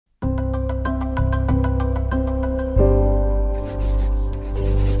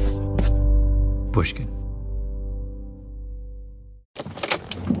Pushkin.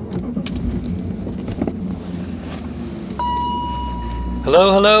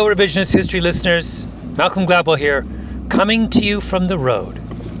 Hello, Revisionist history listeners. Malcolm Gladwell here, coming to you from the road.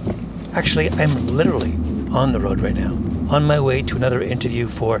 Actually, I'm literally on the road right now, on my way to another interview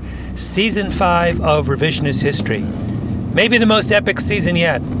for Season 5 of Revisionist History. Maybe the most epic season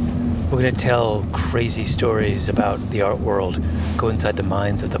yet. We're going to tell crazy stories about the art world, go inside the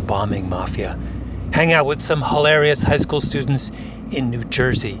minds of the bombing mafia, hang out with some hilarious high school students in New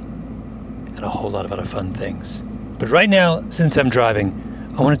Jersey, and a whole lot of other fun things. But right now, since I'm driving,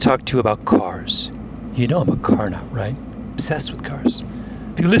 I want to talk to you about cars. You know I'm a car nut, right? Obsessed with cars.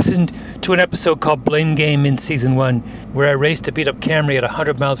 If you listened to an episode called Blame Game in Season 1, where I raced a beat-up Camry at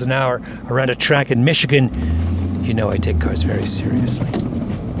 100 miles an hour around a track in Michigan, you know I take cars very seriously.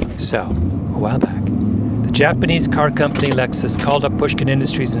 So, a while back, the Japanese car company Lexus called up Pushkin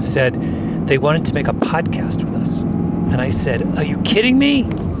Industries and said they wanted to make a podcast with us. And I said, "Are you kidding me?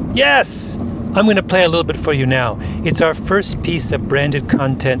 Yes! I'm going to play a little bit for you now. It's our first piece of branded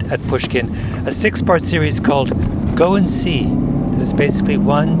content at Pushkin, a 6-part series called Go and See, that is basically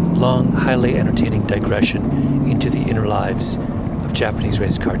one long, highly entertaining digression into the inner lives of Japanese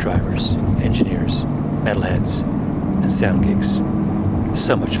race car drivers, engineers, metalheads, and sound geeks.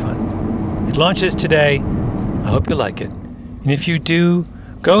 So much fun. It launches today. I hope you like it. And if you do,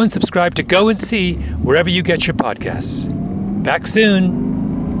 go and subscribe to Go and See wherever you get your podcasts. Back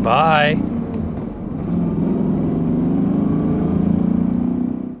soon. Bye.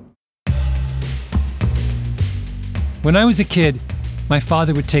 When I was a kid, my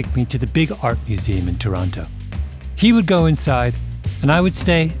father would take me to the big art museum in Toronto. He would go inside, and I would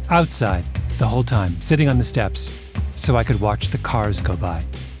stay outside the whole time, sitting on the steps, so I could watch the cars go by.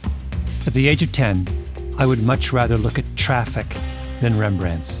 At the age of 10, I would much rather look at traffic than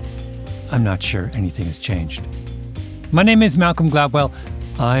Rembrandts. I'm not sure anything has changed. My name is Malcolm Gladwell.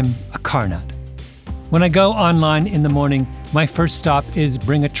 I'm a car nut. When I go online in the morning, my first stop is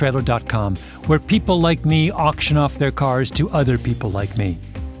bringatrailer.com, where people like me auction off their cars to other people like me.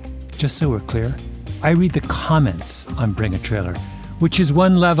 Just so we're clear, I read the comments on Bring a Trailer, which is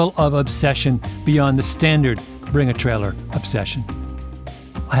one level of obsession beyond the standard Bring a Trailer obsession.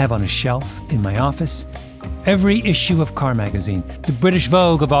 I have on a shelf in my office every issue of Car Magazine, the British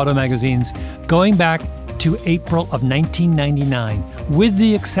Vogue of auto magazines, going back to April of 1999, with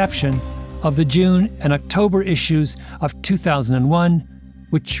the exception of the June and October issues of 2001,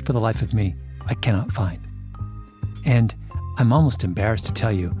 which, for the life of me, I cannot find. And I'm almost embarrassed to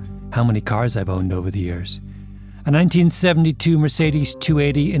tell you how many cars I've owned over the years. A 1972 Mercedes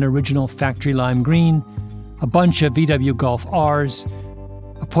 280 in original factory lime green, a bunch of VW Golf Rs,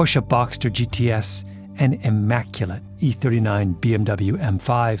 a Porsche Boxster GTS, an immaculate E39 BMW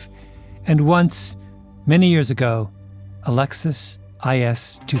M5, and once, many years ago, a Lexus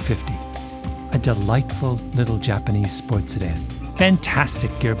IS 250. A delightful little Japanese sports sedan.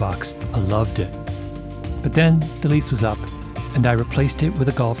 Fantastic gearbox. I loved it. But then the lease was up, and I replaced it with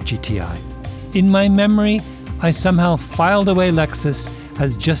a Golf GTI. In my memory, I somehow filed away Lexus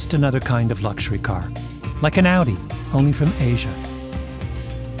as just another kind of luxury car, like an Audi, only from Asia.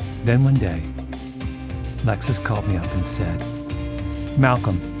 Then one day, Lexus called me up and said,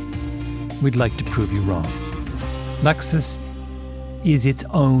 "Malcolm, we'd like to prove you wrong. Lexus is its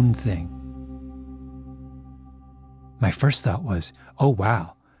own thing." My first thought was, oh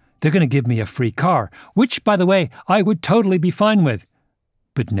wow, they're going to give me a free car, which, by the way, I would totally be fine with.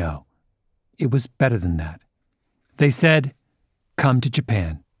 But no, it was better than that. They said, come to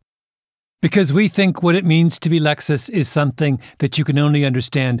Japan. Because we think what it means to be Lexus is something that you can only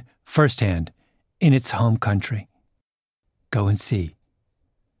understand firsthand in its home country. Go and see.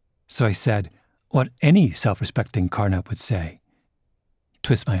 So I said what any self-respecting car nut would say.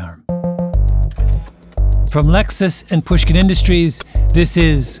 Twist my arm. From Lexus and Pushkin Industries, this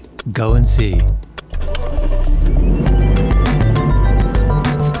is Go and See.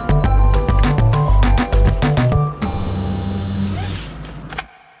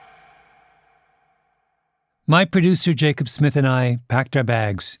 My producer Jacob Smith and I packed our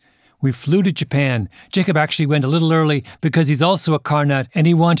bags. We flew to Japan. Jacob actually went a little early because he's also a car nut and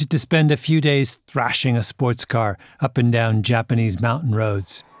he wanted to spend a few days thrashing a sports car up and down Japanese mountain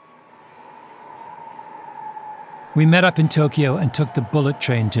roads. We met up in Tokyo and took the bullet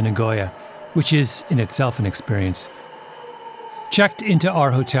train to Nagoya, which is in itself an experience. Checked into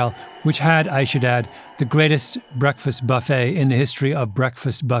our hotel, which had, I should add, the greatest breakfast buffet in the history of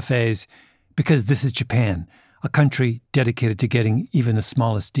breakfast buffets, because this is Japan, a country dedicated to getting even the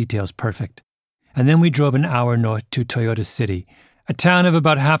smallest details perfect. And then we drove an hour north to Toyota City, a town of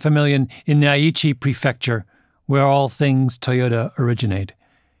about 500,000 in Aichi Prefecture, where all things Toyota originate.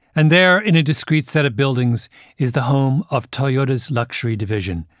 And there, in a discrete set of buildings, is the home of Toyota's luxury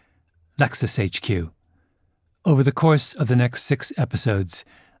division, Lexus HQ. Over the course of the next 6 episodes,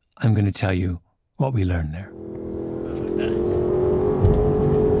 I'm going to tell you what we learned there.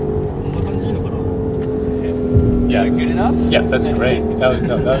 Yeah, good enough? Yeah, that's great. That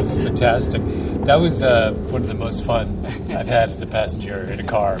was fantastic. That was one of the most fun I've had as a passenger in a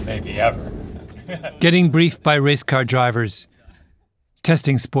car, maybe ever. Getting briefed by race car drivers,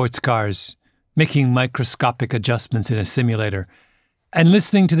 testing sports cars, making microscopic adjustments in a simulator, and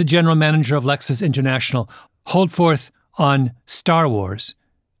listening to the general manager of Lexus International hold forth on Star Wars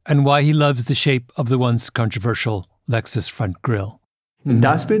and why he loves the shape of the once controversial Lexus front grille.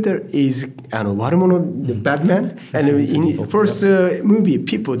 Darth Vader is Warumono, the Batman, and in first movie,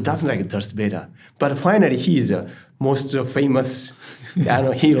 people doesn't like Darth Vader, but finally he's the most famous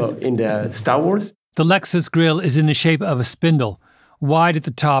hero in the Star Wars. The Lexus grille is in the shape of a spindle, wide at the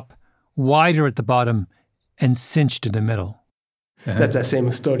top, wider at the bottom, and cinched in the middle. That's the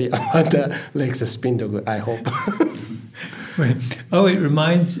same story about the Lexus spindle, I hope. Right. Oh, it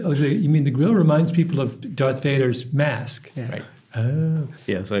reminds, you mean the grille reminds people of Darth Vader's mask? Yeah. Right. Oh.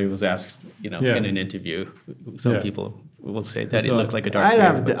 Yeah, so he was asked, in an interview, some people will say that it looked like a Darth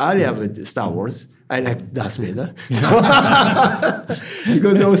Vader. I love the Star Wars. I like Darth Vader. So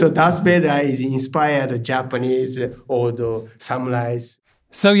because also Darth Vader is inspired Japanese old samurais.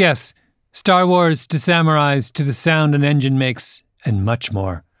 So yes, Star Wars to samurais to the sound an engine makes and much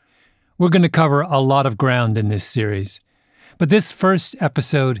more. We're going to cover a lot of ground in this series. But this first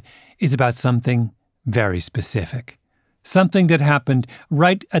episode is about something very specific. Something that happened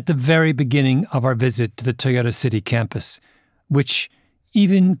right at the very beginning of our visit to the Toyota City campus, which,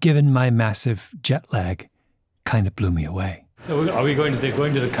 even given my massive jet lag, kind of blew me away. So are we going to the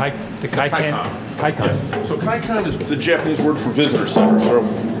Kaikan? Yes. So Kaikan is the Japanese word for visitor center. So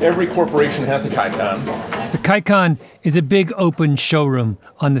every corporation has a Kaikan. The Kaikan is a big open showroom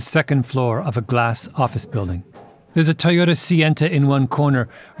on the second floor of a glass office building. There's a Toyota Sienta in one corner,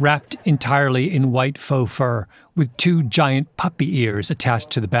 wrapped entirely in white faux fur, with 2 giant puppy ears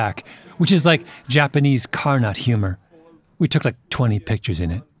attached to the back, which is like Japanese car nut humor. We took like 20 pictures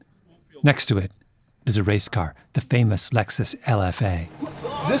in it. Next to it, there's a race car, the famous Lexus LFA.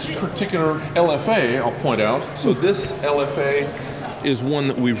 This particular LFA, I'll point out, so this LFA is one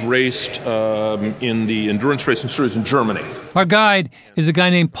that we've raced in the endurance racing series in Germany. Our guide is a guy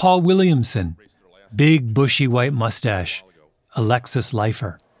named Paul Williamson. Big, bushy white mustache, a Lexus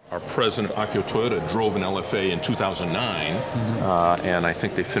lifer. Our president, Akio Toyoda, drove an LFA in 2009, and I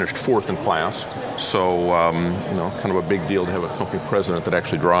think they finished 4th in class. So, kind of a big deal to have a company president that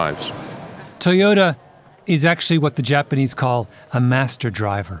actually drives. Toyota is actually what the Japanese call a master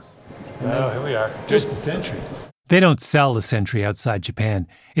driver. Oh, here we are. Just the Century. They don't sell the Century outside Japan.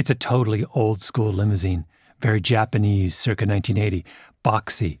 It's a totally old-school limousine, very Japanese, circa 1980,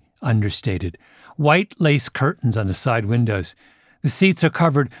 boxy, understated. White lace curtains on the side windows. The seats are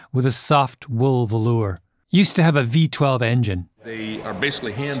covered with a soft wool velour. Used to have a V12 engine. They are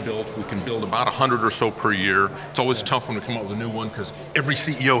basically hand-built. We can build about 100 or so per year. It's always tough when we come up with a new one because every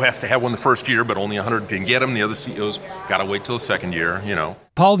CEO has to have one the first year, but only 100 can get them. The other CEOs got to wait till the second year,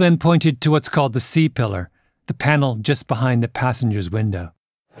 Paul then pointed to what's called the C-pillar, the panel just behind the passenger's window.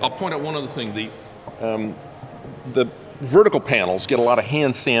 I'll point out one other thing. The vertical panels get a lot of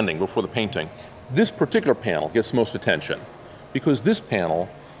hand sanding before the painting. This particular panel gets most attention because this panel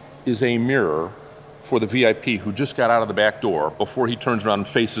is a mirror for the VIP who just got out of the back door before he turns around and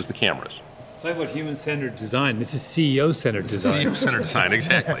faces the cameras. Talk about human-centered design. This is CEO-centered design. CEO-centered design,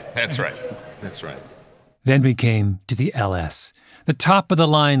 exactly. That's right. That's right. Then we came to the LS, the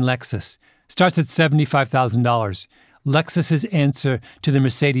top-of-the-line Lexus. Starts at $75,000. Lexus's answer to the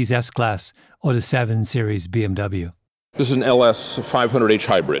Mercedes S-Class or the 7 Series BMW. This is an LS 500H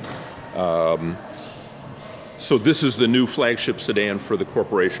hybrid. So this is the new flagship sedan for the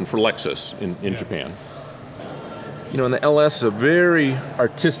corporation, for Lexus in Japan. And the LS is a very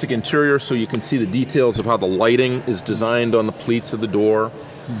artistic interior, so you can see the details of how the lighting is designed on the pleats of the door.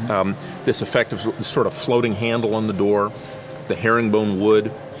 Mm-hmm. This effect of this sort of floating handle on the door, the herringbone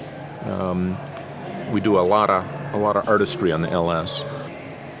wood. We do a lot of artistry on the LS.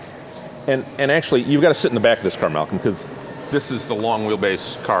 And actually, you've got to sit in the back of this car, Malcolm, because this is the long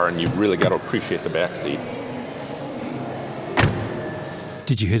wheelbase car, and you've really got to appreciate the back seat.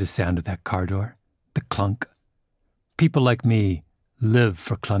 Did you hear the sound of that car door? The clunk? People like me live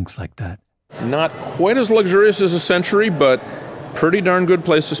for clunks like that. Not quite as luxurious as a Century, but pretty darn good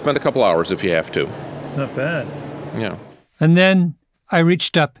place to spend a couple hours if you have to. It's not bad. Yeah. And then I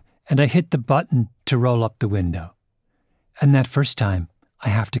reached up and I hit the button to roll up the window. And that first time, I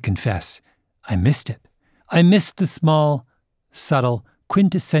have to confess, I missed it. I missed the small, subtle,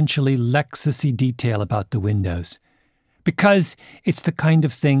 quintessentially Lexus-y detail about the windows. Because it's the kind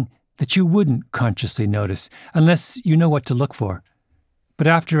of thing that you wouldn't consciously notice unless you know what to look for. But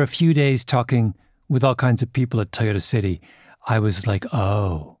after a few days talking with all kinds of people at Toyota City, I was like,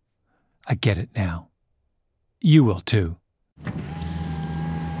 oh, I get it now. You will too.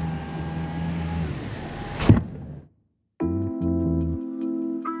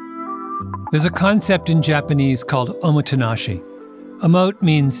 There's a concept in Japanese called omotenashi. Omote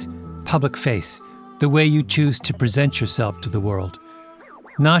means public face, the way you choose to present yourself to the world.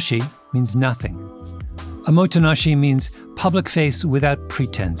 Nashi means nothing. Omotenashi means public face without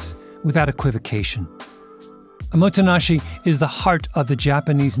pretense, without equivocation. Omotenashi is the heart of the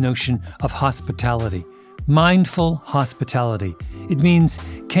Japanese notion of hospitality, mindful hospitality. It means,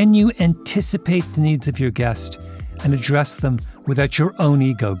 can you anticipate the needs of your guest and address them without your own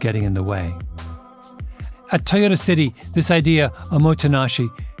ego getting in the way? At Toyota City, this idea, omotenashi,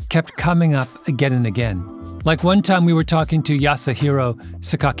 kept coming up again and again. Like one time we were talking to Yasuhiro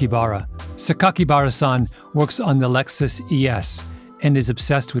Sakakibara. Sakakibara-san works on the Lexus ES and is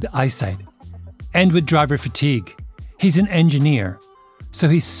obsessed with eyesight and with driver fatigue. He's an engineer, so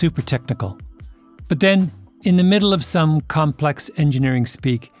he's super technical. But then, in the middle of some complex engineering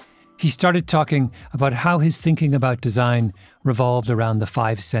speak, he started talking about how his thinking about design revolved around the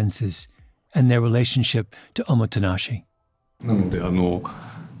five senses and their relationship to omotenashi. なので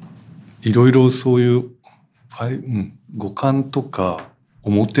いろいろそういう五感とか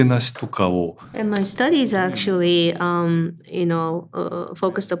おもてなしとかを And my studies actually,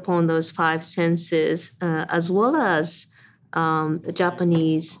 focused upon those five senses, as well as the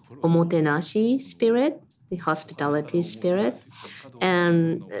Japanese omotenashi spirit, the hospitality spirit.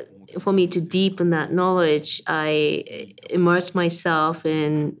 And for me to deepen that knowledge, I immersed myself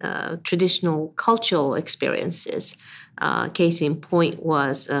in traditional cultural experiences. Case in point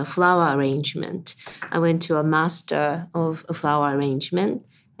was flower arrangement. I went to a master of flower arrangement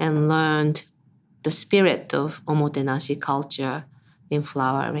and learned the spirit of omotenashi culture in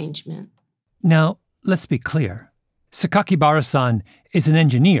flower arrangement. Now, let's be clear. Sakakibara-san is an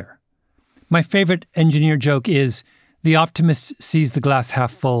engineer. My favorite engineer joke is, the optimist sees the glass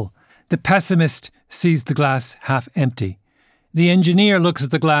half full. The pessimist sees the glass half empty. The engineer looks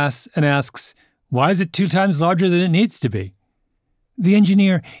at the glass and asks, why is it 2 times larger than it needs to be? The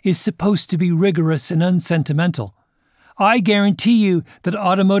engineer is supposed to be rigorous and unsentimental. I guarantee you that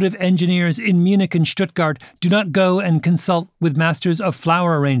automotive engineers in Munich and Stuttgart do not go and consult with masters of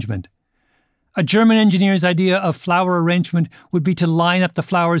flower arrangement. A German engineer's idea of flower arrangement would be to line up the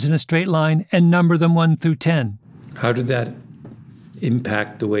flowers in a straight line and number them 1 through 10. How did that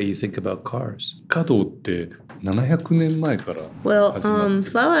impact the way you think about cars? 華道って700年前から Well,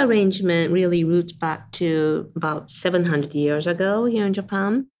 flower arrangement really roots back to about 700 years ago here in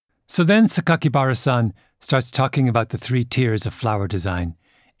Japan. So then Sakakibara-san starts talking about the 3 tiers of flower design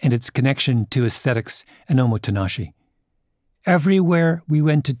and its connection to aesthetics and omotenashi. Everywhere we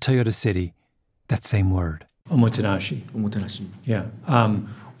went to Toyota City, that same word. Omotenashi. Omotenashi. Yeah.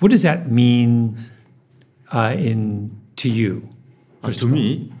 What does that mean to you? To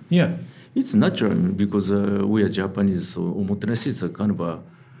me, Yeah. it's natural because we are Japanese, so omotenashi is a kind of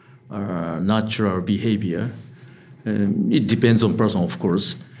a natural behavior. It depends on person, of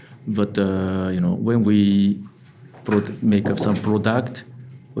course, but when we make up some product,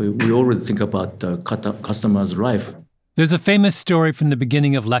 we already think about the customer's life. There's a famous story from the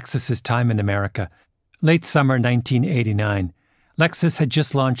beginning of Lexus's time in America. Late summer 1989, Lexus had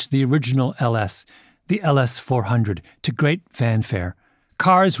just launched the original LS, the LS 400, to great fanfare.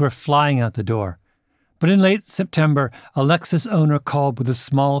 Cars were flying out the door. But in late September, a Lexus owner called with a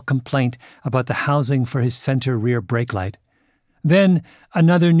small complaint about the housing for his center rear brake light. Then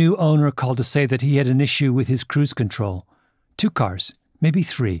another new owner called to say that he had an issue with his cruise control. 2 cars, maybe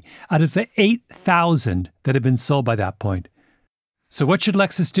 3, out of the 8,000 that had been sold by that point. So what should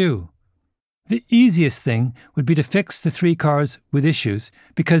Lexus do? The easiest thing would be to fix the 3 cars with issues,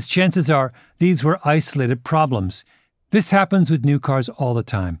 because chances are these were isolated problems. This happens with new cars all the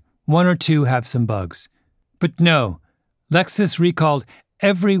time. 1 or 2 have some bugs. But no, Lexus recalled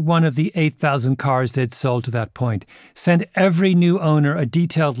every one of the 8,000 cars they'd sold to that point, sent every new owner a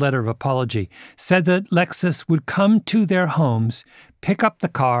detailed letter of apology, said that Lexus would come to their homes, pick up the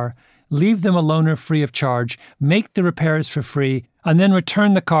car, leave them a loaner free of charge, make the repairs for free, and then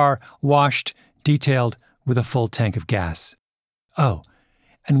return the car washed, detailed, with a full tank of gas. Oh,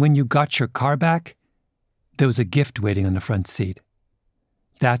 and when you got your car back, there was a gift waiting on the front seat.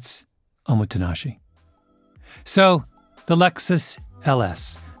 That's omotenashi. So, the Lexus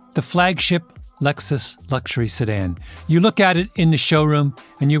LS, the flagship Lexus luxury sedan. You look at it in the showroom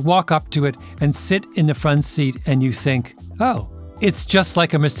and you walk up to it and sit in the front seat and you think, oh, it's just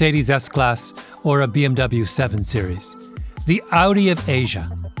like a Mercedes S-Class or a BMW 7 Series. The Audi of Asia.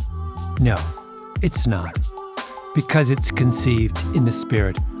 No, it's not. Because it's conceived in the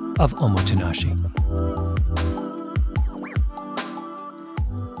spirit of omotenashi.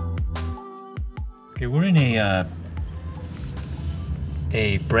 Okay, we're in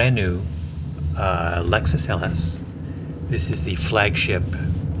a brand new Lexus LS. This is the flagship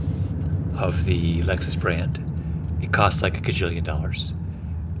of the Lexus brand. It costs like $1 gajillion.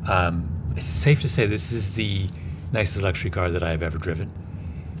 It's safe to say this is the nicest luxury car that I've ever driven.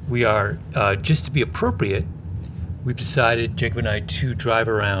 We are, just to be appropriate, we've decided, Jacob and I, to drive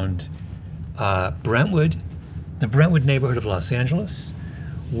around Brentwood, the Brentwood neighborhood of Los Angeles,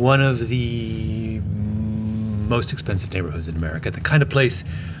 one of the most expensive neighborhoods in America, the kind of place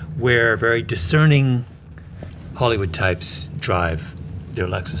where very discerning Hollywood types drive their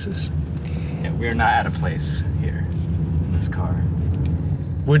Lexuses. Yeah, we're not at a place here in this car.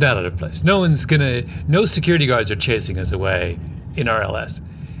 We're not at a place. No security guards are chasing us away in our LS.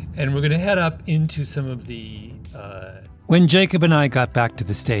 And we're gonna head up into some of the... When Jacob and I got back to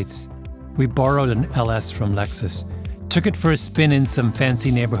the States, we borrowed an LS from Lexus, took it for a spin in some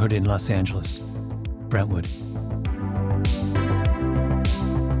fancy neighborhood in Los Angeles, Brentwood.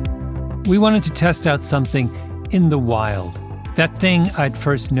 We wanted to test out something in the wild, that thing I'd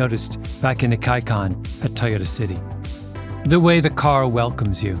first noticed back in the Kaikon at Toyota City. The way the car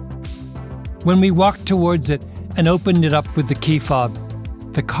welcomes you. When we walked towards it and opened it up with the key fob,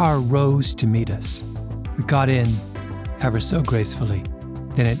 the car rose to meet us. We got in ever so gracefully,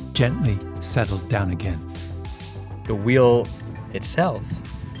 then it gently settled down again. The wheel itself,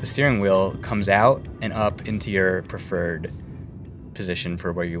 the steering wheel, comes out and up into your preferred position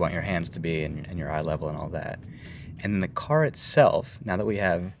for where you want your hands to be and your eye level and all that. And then the car itself, now that we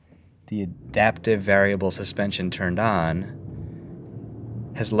have the adaptive variable suspension turned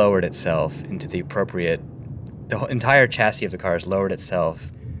on, has lowered itself into the appropriate, the entire chassis of the car has lowered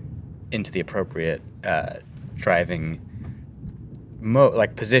itself into the appropriate driving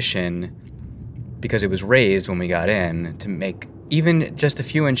position, because it was raised when we got in to make even just a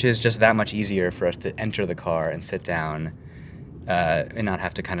few inches just that much easier for us to enter the car and sit down and not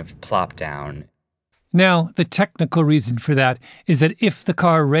have to kind of plop down. Now, the technical reason for that is that if the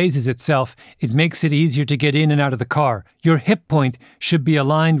car raises itself, it makes it easier to get in and out of the car. Your hip point should be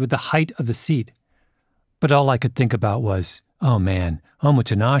aligned with the height of the seat. But all I could think about was, oh man,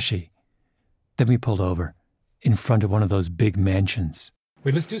 omotenashi. Then we pulled over in front of one of those big mansions.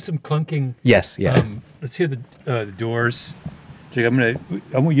 Wait, let's do some clunking. Yes, yeah. Let's hear the doors. Jake,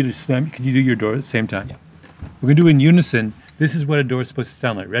 I want you to slam. Can you do your door at the same time? Yeah. We're going to do in unison. This is what a door is supposed to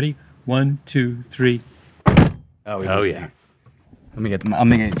sound like. Ready? 1, 2, 3. Oh yeah. I'm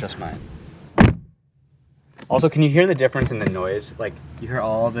gonna adjust mine. Also, can you hear the difference in the noise? Like, you hear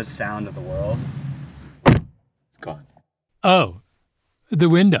all the sound of the world. It's gone. Oh, the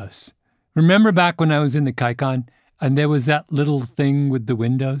windows. Remember back when I was in the Kaikon and there was that little thing with the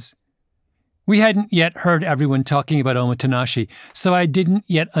windows? We hadn't yet heard everyone talking about omotenashi, so I didn't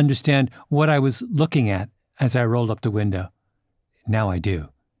yet understand what I was looking at as I rolled up the window. Now I do.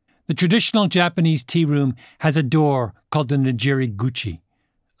 The traditional Japanese tea room has a door called the Nijiri-guchi,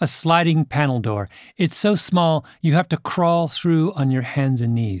 a sliding panel door. It's so small you have to crawl through on your hands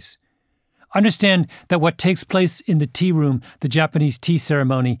and knees. Understand that what takes place in the tea room, the Japanese tea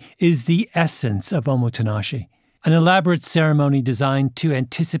ceremony, is the essence of omotenashi, an elaborate ceremony designed to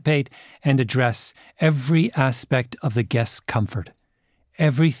anticipate and address every aspect of the guest's comfort.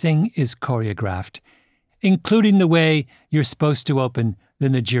 Everything is choreographed, including the way you're supposed to open the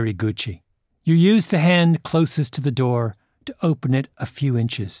Nijiri-guchi. You use the hand closest to the door to open it a few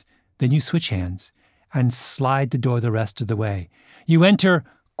inches. Then you switch hands and slide the door the rest of the way. You enter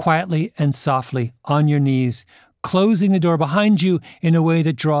quietly and softly on your knees, closing the door behind you in a way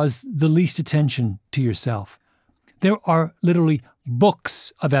that draws the least attention to yourself. There are literally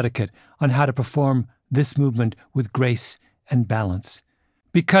books of etiquette on how to perform this movement with grace and balance.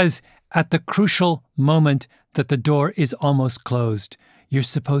 Because at the crucial moment that the door is almost closed, you're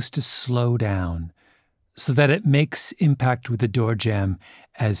supposed to slow down so that it makes impact with the door jamb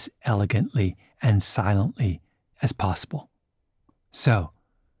as elegantly and silently as possible. So,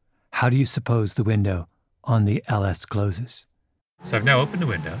 how do you suppose the window on the LS closes? So I've now opened the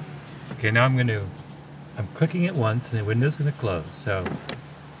window. Okay, now I'm clicking it once and the window's going to close. So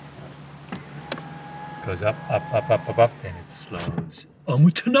it goes up, up, up, up, up, up, and it slows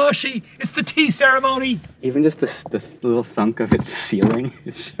Omotenashi! It's the tea ceremony! Even just the little thunk of it, the ceiling,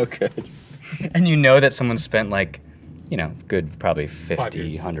 is so good. And you know that someone spent like, good probably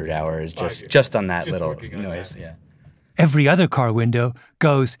 50, 100 hours just on that little noise. Yeah. Every other car window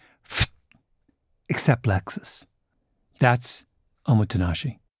goes except Lexus. That's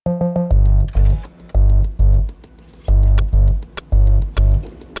omotenashi.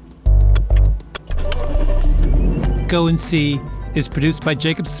 Go and See is produced by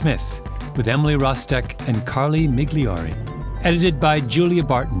Jacob Smith with Emily Rostek and Carly Migliori. Edited by Julia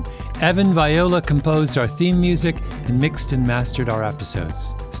Barton. Evan Viola composed our theme music and mixed and mastered our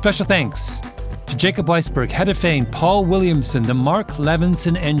episodes. Special thanks to Jacob Weisberg, Hedda Fain, Paul Williamson, the Mark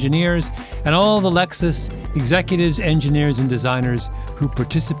Levinson engineers, and all the Lexus executives, engineers, and designers who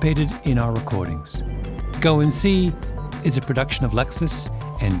participated in our recordings. Go and See is a production of Lexus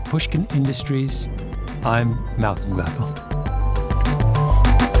and Pushkin Industries. I'm Malcolm Gladwell.